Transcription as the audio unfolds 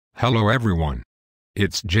Hello everyone.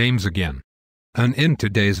 It's James again. And in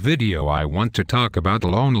today's video I want to talk about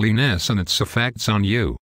loneliness and its effects on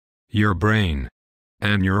you, your brain,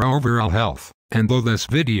 and your overall health. And though this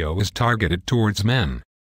video is targeted towards men,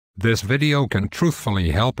 this video can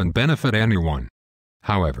truthfully help and benefit anyone.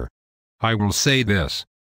 However, I will say this.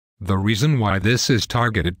 The reason why this is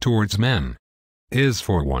targeted towards men is,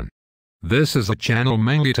 for one, this is a channel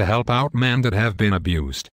mainly to help out men that have been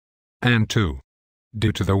abused. And two,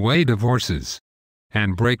 due to the way divorces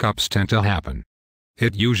and breakups tend to happen,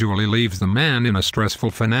 it usually leaves the man in a stressful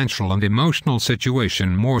financial and emotional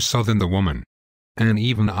situation more so than the woman, and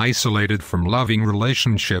even isolated from loving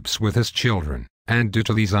relationships with his children. And due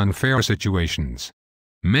to these unfair situations,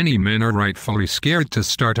 many men are rightfully scared to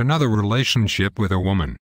start another relationship with a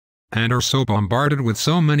woman, and are so bombarded with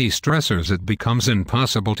so many stressors it becomes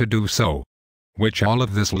impossible to do so, which all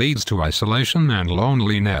of this leads to isolation and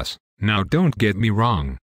loneliness. Now don't get me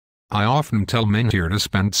wrong. I often tell men here to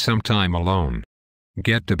spend some time alone.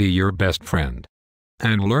 Get to be your best friend.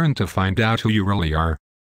 And learn to find out who you really are.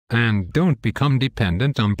 And don't become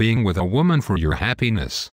dependent on being with a woman for your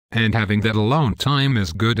happiness, and having that alone time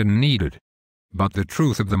is good and needed. But the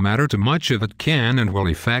truth of the matter, too much of it can and will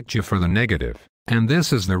affect you for the negative. And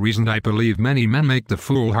this is the reason I believe many men make the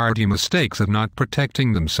foolhardy mistakes of not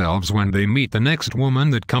protecting themselves when they meet the next woman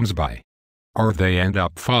that comes by. Or they end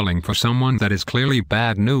up falling for someone that is clearly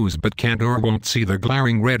bad news but can't or won't see the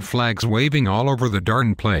glaring red flags waving all over the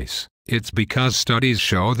darn place. It's because studies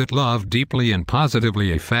show that love deeply and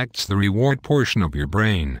positively affects the reward portion of your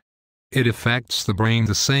brain. It affects the brain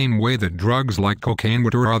the same way that drugs like cocaine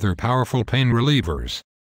would or other powerful pain relievers.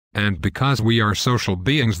 And because we are social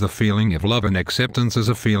beings, the feeling of love and acceptance is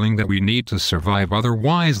a feeling that we need to survive,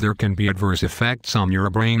 otherwise there can be adverse effects on your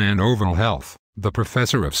brain and overall health. The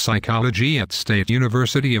professor of psychology at State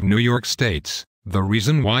University of New York states, the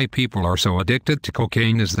reason why people are so addicted to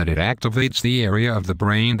cocaine is that it activates the area of the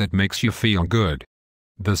brain that makes you feel good.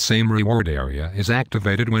 The same reward area is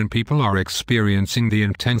activated when people are experiencing the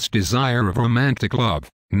intense desire of romantic love.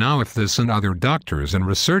 Now if this and other doctors and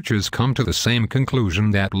researchers come to the same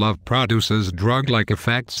conclusion that love produces drug-like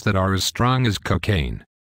effects that are as strong as cocaine,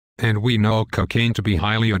 and we know cocaine to be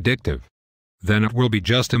highly addictive, then it will be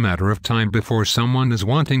just a matter of time before someone is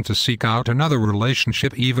wanting to seek out another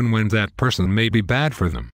relationship even when that person may be bad for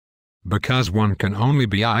them. Because one can only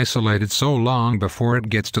be isolated so long before it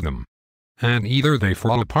gets to them. And either they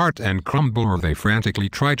fall apart and crumble, or they frantically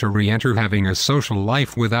try to re-enter having a social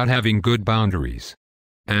life without having good boundaries.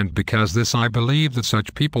 And because this, I believe that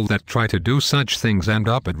such people that try to do such things end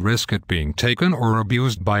up at risk at being taken or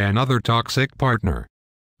abused by another toxic partner.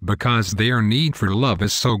 Because their need for love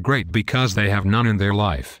is so great because they have none in their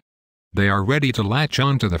life. They are ready to latch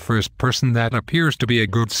on to the first person that appears to be a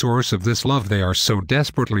good source of this love they are so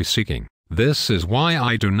desperately seeking. This is why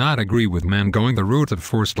I do not agree with men going the route of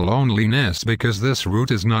forced loneliness, because this route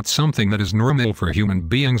is not something that is normal for human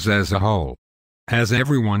beings as a whole. As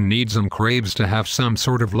everyone needs and craves to have some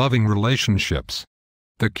sort of loving relationships.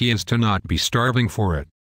 The key is to not be starving for it.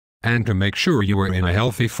 And to make sure you are in a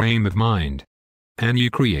healthy frame of mind. And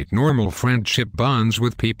you create normal friendship bonds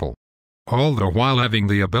with people. All the while having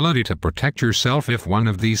the ability to protect yourself if one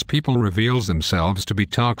of these people reveals themselves to be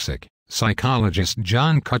toxic. Psychologist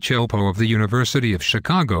John Cacioppo of the University of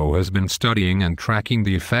Chicago has been studying and tracking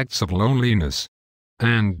the effects of loneliness.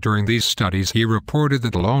 And during these studies he reported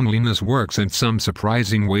that loneliness works in some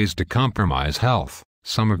surprising ways to compromise health.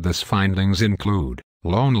 Some of these findings include: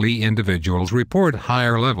 lonely individuals report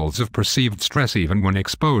higher levels of perceived stress even when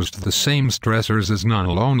exposed to the same stressors as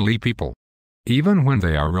non-lonely people. Even when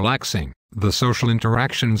they are relaxing, the social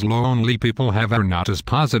interactions lonely people have are not as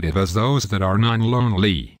positive as those that are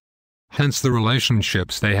non-lonely. Hence the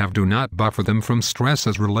relationships they have do not buffer them from stress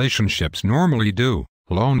as relationships normally do.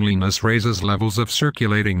 Loneliness raises levels of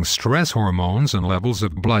circulating stress hormones and levels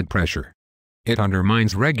of blood pressure. It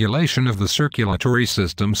undermines regulation of the circulatory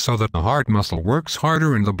system so that the heart muscle works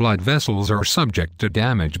harder and the blood vessels are subject to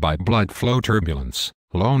damage by blood flow turbulence.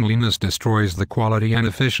 Loneliness destroys the quality and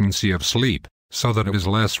efficiency of sleep, so that it is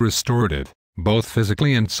less restorative, both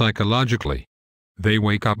physically and psychologically. They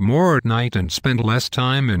wake up more at night and spend less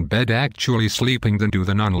time in bed actually sleeping than do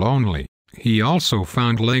the non-lonely. He also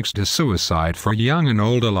found links to suicide for young and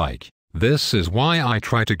old alike. This is why I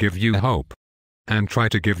try to give you hope. And try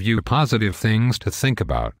to give you positive things to think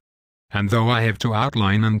about. And though I have to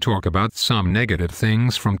outline and talk about some negative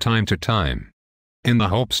things from time to time, in the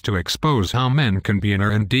hopes to expose how men can be and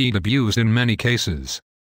are indeed abused in many cases,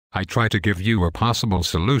 I try to give you a possible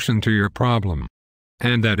solution to your problem.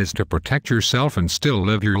 And that is to protect yourself and still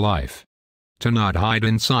live your life. To not hide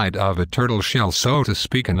inside of a turtle shell, so to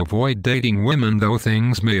speak, and avoid dating women though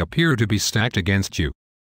things may appear to be stacked against you.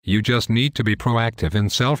 You just need to be proactive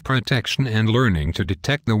in self-protection and learning to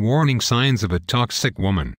detect the warning signs of a toxic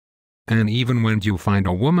woman. And even when you find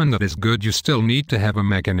a woman that is good, you still need to have a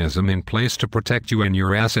mechanism in place to protect you and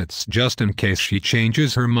your assets just in case she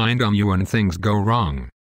changes her mind on you and things go wrong.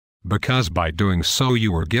 Because by doing so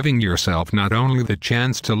you are giving yourself not only the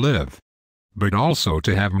chance to live, but also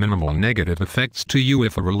to have minimal negative effects to you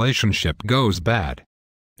if a relationship goes bad.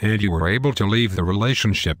 And you are able to leave the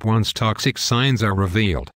relationship once toxic signs are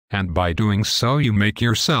revealed, and by doing so you make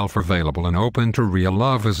yourself available and open to real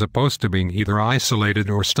love as opposed to being either isolated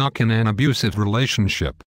or stuck in an abusive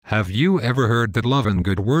relationship. Have you ever heard that love and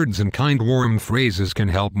good words and kind warm phrases can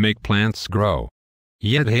help make plants grow?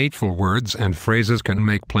 Yet hateful words and phrases can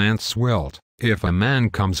make plants wilt. If a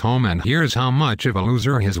man comes home and hears how much of a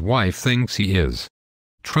loser his wife thinks he is,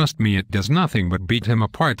 trust me, it does nothing but beat him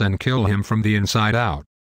apart and kill him from the inside out.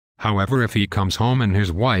 However, if he comes home and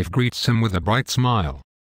his wife greets him with a bright smile,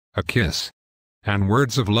 a kiss, and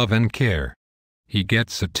words of love and care, he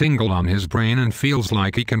gets a tingle on his brain and feels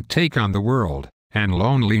like he can take on the world. And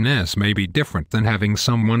loneliness may be different than having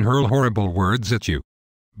someone hurl horrible words at you.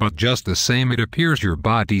 But just the same, it appears your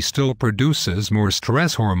body still produces more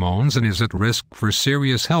stress hormones and is at risk for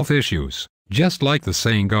serious health issues. Just like the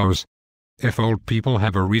saying goes, if old people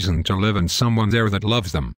have a reason to live and someone there that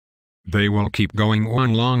loves them, they will keep going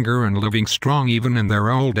on longer and living strong even in their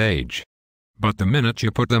old age. But the minute you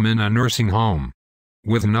put them in a nursing home,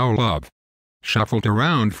 with no love, shuffled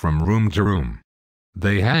around from room to room,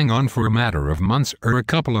 they hang on for a matter of months or a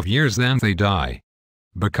couple of years, then they die.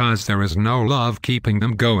 Because there is no love keeping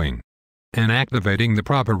them going, and activating the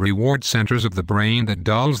proper reward centers of the brain that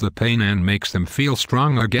dulls the pain and makes them feel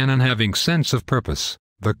strong again and having sense of purpose.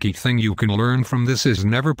 The key thing you can learn from this is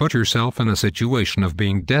never put yourself in a situation of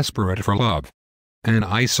being desperate for love. And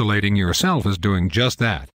isolating yourself is doing just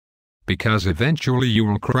that. Because eventually you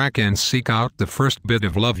will crack and seek out the first bit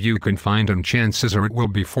of love you can find, and chances are it will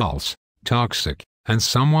be false, toxic, and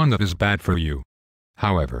someone that is bad for you.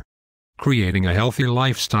 However, creating a healthy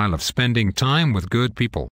lifestyle of spending time with good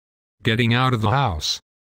people, getting out of the house,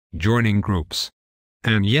 joining groups,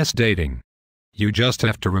 and yes, dating. You just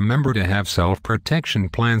have to remember to have self-protection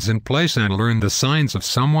plans in place and learn the signs of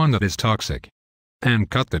someone that is toxic, and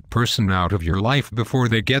cut that person out of your life before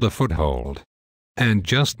they get a foothold. And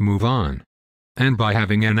just move on. And by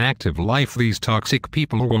having an active life, these toxic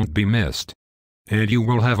people won't be missed. And you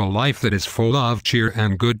will have a life that is full of cheer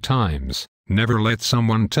and good times. Never let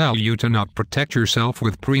someone tell you to not protect yourself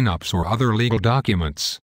with prenups or other legal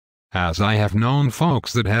documents, as I have known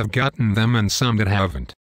folks that have gotten them and some that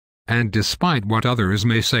haven't. And despite what others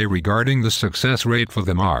may say regarding the success rate for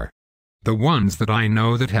them, the ones that I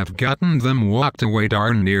know that have gotten them walked away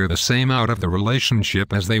darn near the same out of the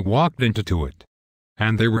relationship as they walked into it.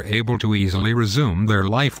 And they were able to easily resume their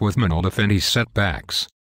life with minimal if any setbacks,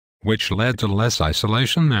 which led to less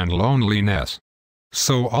isolation and loneliness.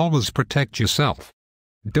 So always protect yourself.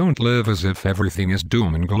 Don't live as if everything is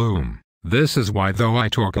doom and gloom. This is why, though I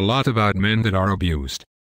talk a lot about men that are abused,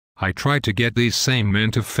 I try to get these same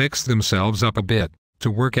men to fix themselves up a bit, to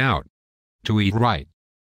work out, to eat right,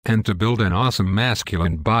 and to build an awesome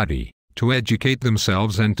masculine body, to educate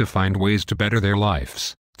themselves and to find ways to better their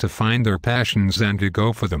lives, to find their passions and to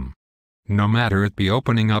go for them. No matter it be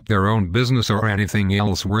opening up their own business or anything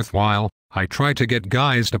else worthwhile, I try to get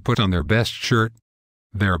guys to put on their best shirt,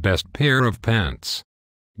 their best pair of pants,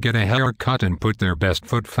 get a haircut and put their best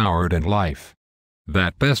foot forward in life.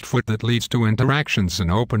 That best foot that leads to interactions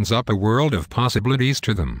and opens up a world of possibilities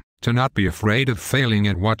to them. To not be afraid of failing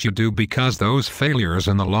at what you do, because those failures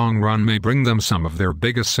in the long run may bring them some of their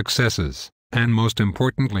biggest successes. And most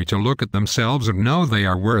importantly, to look at themselves and know they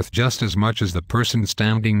are worth just as much as the person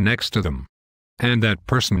standing next to them, and that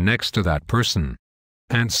person next to that person,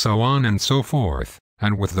 and so on and so forth.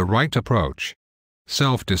 And with the right approach,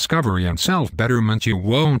 self-discovery and self-betterment, you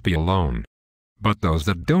won't be alone. But those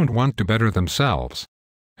that don't want to better themselves,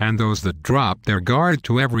 and those that drop their guard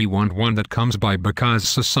to everyone that comes by because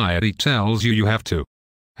society tells you have to,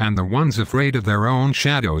 and the ones afraid of their own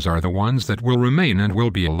shadows are the ones that will remain and will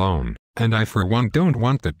be alone. And I for one don't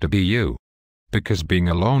want that to be you. Because being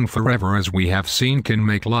alone forever, as we have seen, can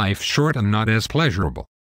make life short and not as pleasurable.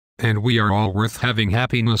 And we are all worth having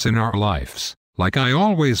happiness in our lives. Like I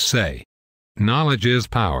always say, knowledge is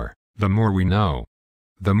power. The more we know,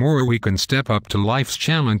 the more we can step up to life's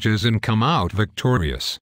challenges and come out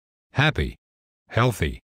victorious, happy,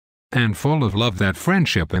 healthy, and full of love that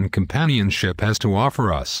friendship and companionship has to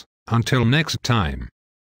offer us. Until next time.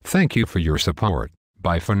 Thank you for your support.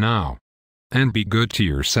 Bye for now. And be good to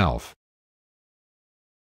yourself.